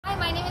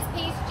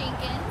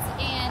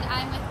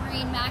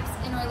MarineMax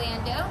in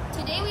Orlando.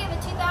 Today we have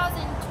a 2023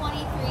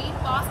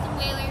 Boston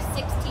Whaler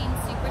 16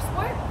 Super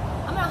Sport.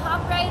 I'm going to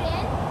hop right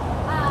in.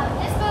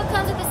 This boat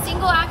comes with a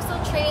single axle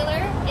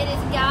trailer. It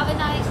is a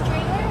galvanized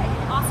trailer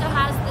and also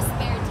has the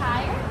spare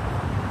tire.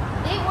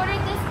 They ordered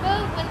this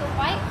boat with a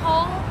white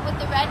hull with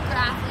the red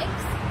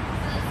graphics.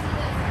 So let's see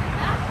those in the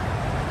back.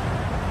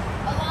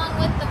 Along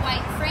with the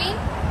white frame.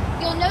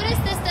 You'll notice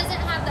this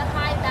doesn't have the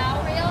high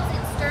bow rails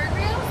and stern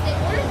rails. They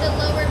ordered the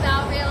lower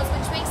bow rails,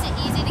 which makes it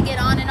easy to get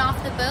on and off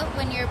the boat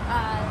when you're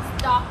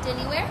docked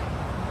anywhere.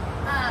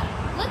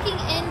 Looking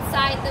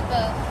inside the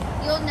boat,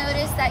 you'll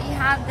notice that you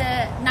have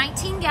the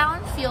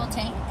 19-gallon fuel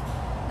tank.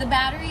 The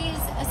battery is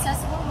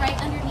accessible right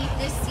underneath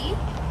this seat.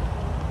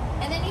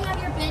 And then you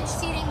have your bench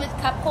seating with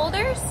cup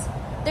holders.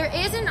 There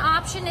is an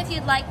option if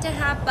you'd like to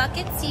have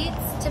bucket seats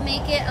to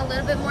make it a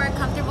little bit more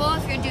comfortable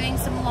if you're doing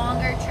some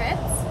longer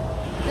trips.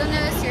 You'll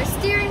notice your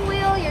steering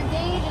wheel, your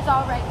gauge is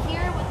all right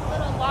here with a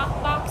little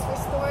lock box for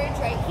storage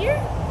right here.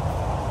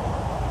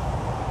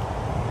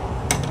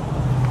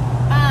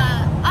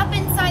 Up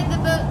inside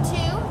the boat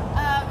too,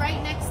 right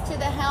next to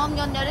the helm,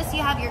 you'll notice you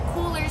have your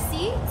cooler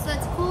seat. So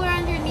it's cooler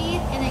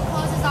underneath and it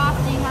closes off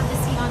and then you have the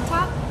seat on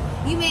top.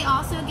 You may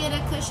also get a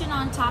cushion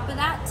on top of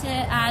that to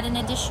add an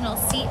additional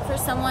seat for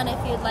someone if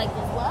you'd like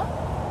as well.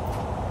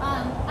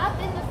 Up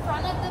in the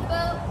front of the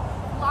boat,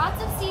 lots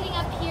of seating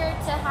up here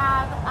to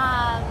have,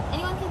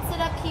 anyone can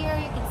sit up here,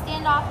 you can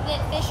stand off of it,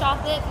 fish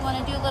off it if you want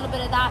to do a little bit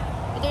of that.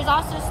 But there's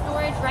also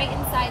storage right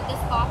inside this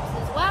box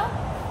as well.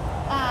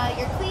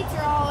 Your cleats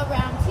are all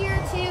around here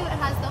too. It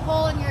has the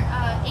hole in your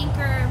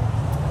anchor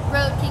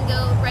road can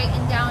go right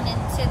and down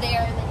into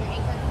there, and then your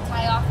anchor can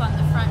tie off on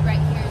the front right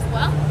here as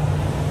well.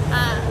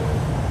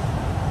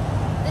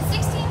 The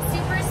 16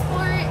 Super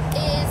Sport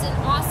is an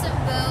awesome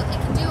boat. It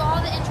can do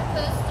all the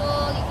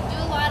intracoastal, you can do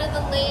a lot of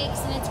the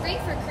lakes, and it's great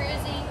for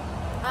cruising.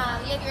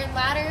 You have your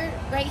ladder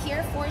right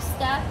here,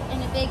 4-step, and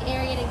a big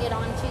area to get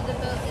onto the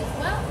boat as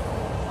well.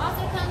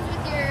 Also comes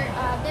with your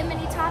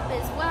bimini top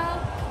as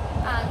well.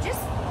 Just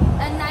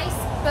a nice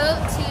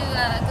boat to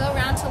go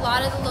around to a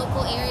lot of the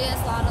local areas,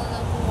 a lot of the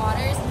local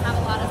waters, and have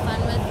a lot of fun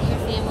with your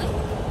family.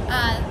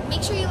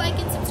 Make sure you like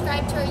and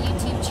subscribe to our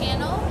YouTube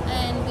channel,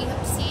 and we hope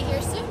to see you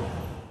here soon.